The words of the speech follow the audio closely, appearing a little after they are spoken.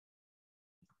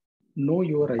Know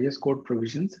Your IS Code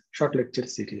Provisions short lecture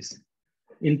series.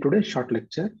 In today's short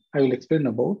lecture, I will explain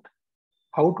about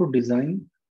how to design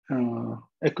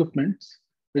equipments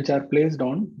which are placed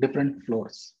on different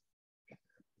floors.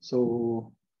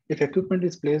 So if equipment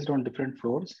is placed on different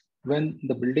floors, when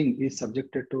the building is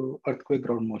subjected to earthquake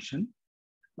ground motion,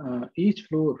 each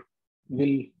floor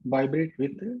will vibrate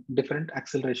with different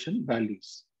acceleration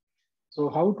values. So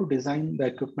how to design the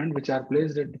equipment which are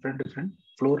placed at different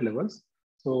floor levels.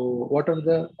 So what are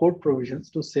the code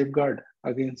provisions to safeguard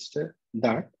against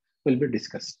that will be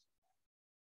discussed.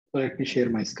 So let me share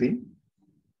my screen.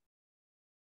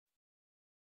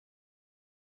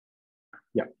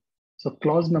 Yeah. So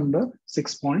clause number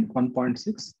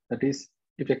 6.1.6, that is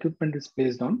if equipment is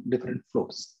placed on different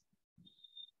floors.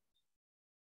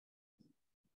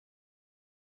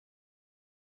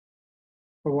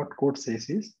 So what code says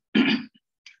is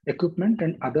equipment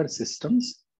and other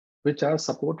systems which are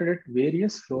supported at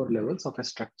various floor levels of a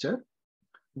structure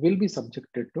will be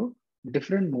subjected to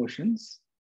different motions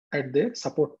at their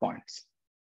support points.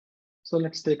 So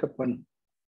let's take up one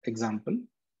example.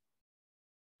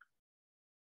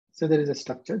 So there is a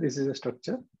structure. This is a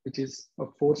structure which is a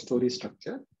 4-story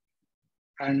structure,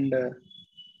 and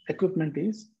equipment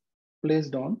is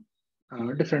placed on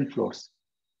different floors.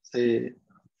 Say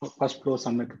first floor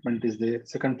some equipment is there,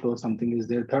 second floor something is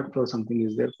there, third floor something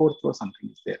is there, fourth floor something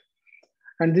is there.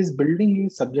 And this building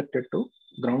is subjected to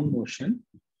ground motion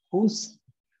whose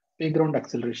ground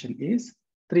acceleration is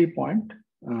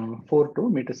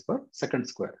 3.42 meters per second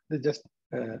square. This is just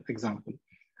example.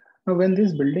 Now, when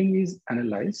this building is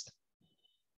analyzed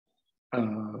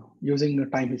using a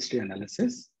time history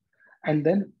analysis, and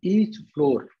then each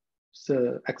floor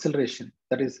acceleration,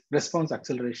 that is response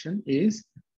acceleration, is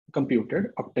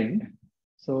computed, obtained.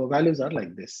 So values are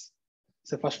like this.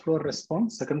 So first floor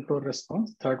response, second floor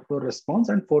response, third floor response,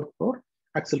 and fourth floor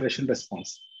acceleration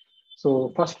response.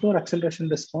 So first floor acceleration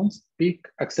response, peak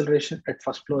acceleration at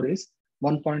first floor is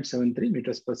 1.73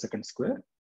 meters per second square.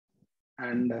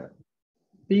 And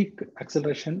peak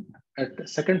acceleration at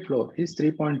second floor is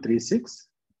 3.36.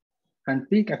 And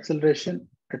peak acceleration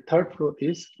at third floor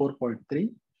is 4.3.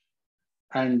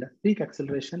 And peak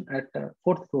acceleration at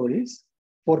fourth floor is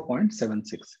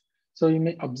 4.76. So you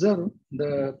may observe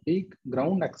the peak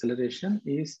ground acceleration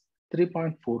is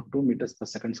 3.42 meters per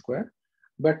second square,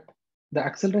 but the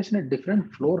acceleration at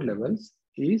different floor levels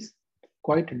is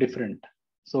quite different.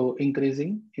 So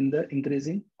increasing in the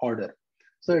increasing order.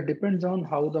 So it depends on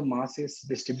how the mass is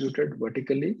distributed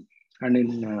vertically and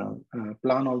in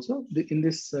plan also. In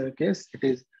this case, it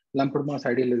is lumped mass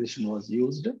idealization was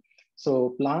used.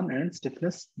 So plan and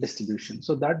stiffness distribution.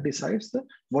 So that decides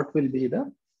what will be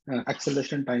the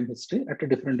acceleration time history at a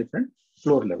different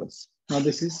floor levels. Now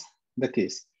this is the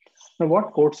case. Now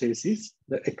what code says is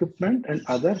the equipment and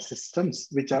other systems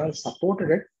which are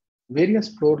supported at various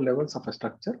floor levels of a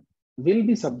structure will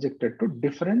be subjected to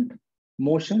different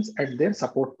motions at their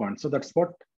support point. So that's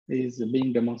what is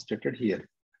being demonstrated here.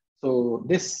 So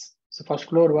this first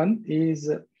floor one is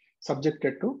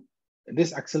subjected to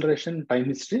this acceleration time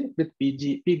history with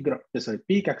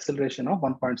peak acceleration of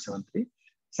 1.73.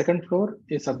 Second floor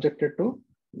is subjected to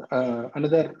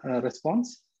another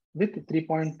response with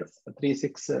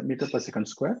 3.36 meter per second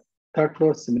square. Third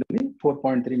floor similarly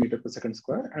 4.3 meter per second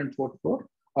square, and fourth floor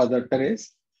or the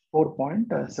terrace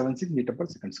 4.76 meter per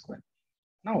second square.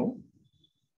 Now,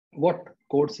 what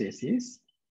code says is,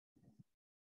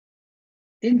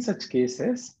 in such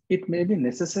cases, it may be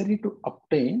necessary to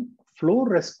obtain floor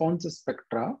response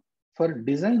spectra for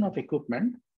design of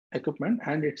equipment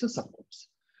and its supports.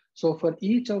 So for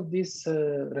each of these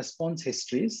response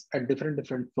histories at different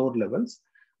floor levels,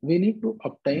 we need to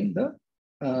obtain the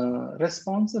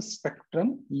response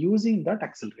spectrum using that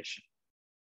acceleration.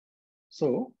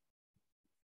 So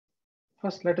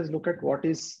first, let us look at what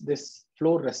is this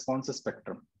floor response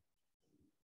spectrum.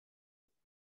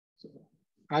 So,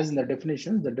 as in the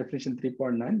definition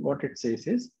 3.9, what it says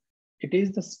is, it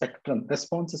is the spectrum,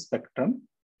 response spectrum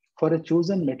for a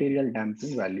chosen material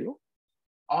damping value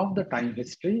of the time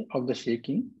history of the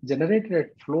shaking generated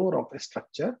at floor of a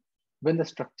structure when the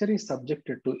structure is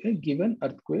subjected to a given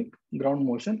earthquake ground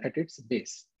motion at its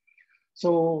base.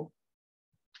 So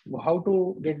how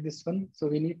to get this one? So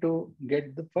we need to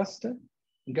get the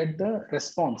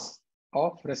response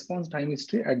time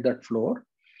history at that floor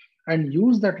and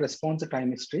use that response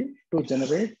time history to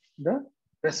generate the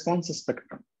response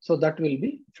spectrum. So that will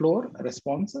be floor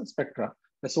response spectra,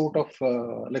 a sort of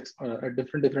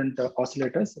different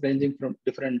oscillators ranging from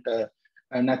different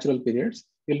natural periods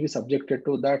will be subjected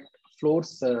to that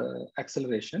floor's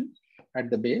acceleration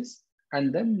at the base,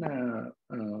 and then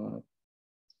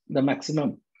the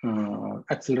maximum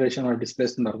acceleration or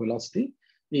displacement or velocity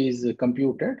is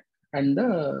computed, and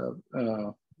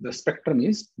the spectrum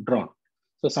is drawn.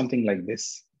 So something like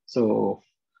this. So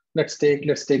let's take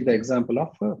the example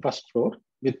of first floor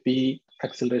with P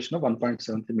acceleration of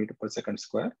 1.73 meter per second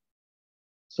square.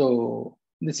 So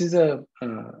this is a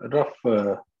rough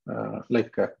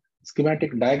like a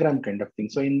schematic diagram kind of thing.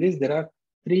 So in this, there are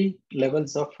 3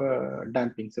 levels of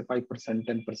damping, so 5%, 10%,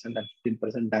 and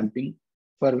 15% damping,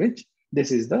 for which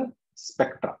this is the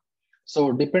spectra.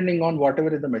 So depending on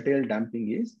whatever the material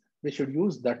damping is, we should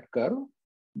use that curve.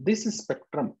 This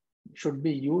spectrum should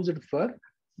be used for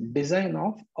design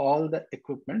of all the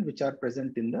equipment which are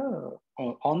present in the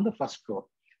on the first floor.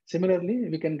 Similarly,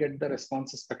 we can get the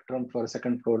response spectrum for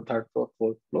second floor, third floor,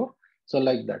 fourth floor. So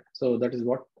like that. So that is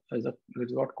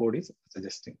what code is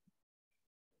suggesting.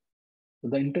 So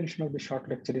the intention of the short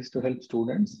lecture is to help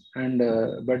students and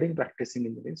budding practicing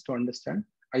engineers to understand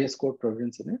IS code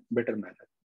provisions in a better manner.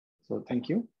 So thank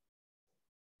you.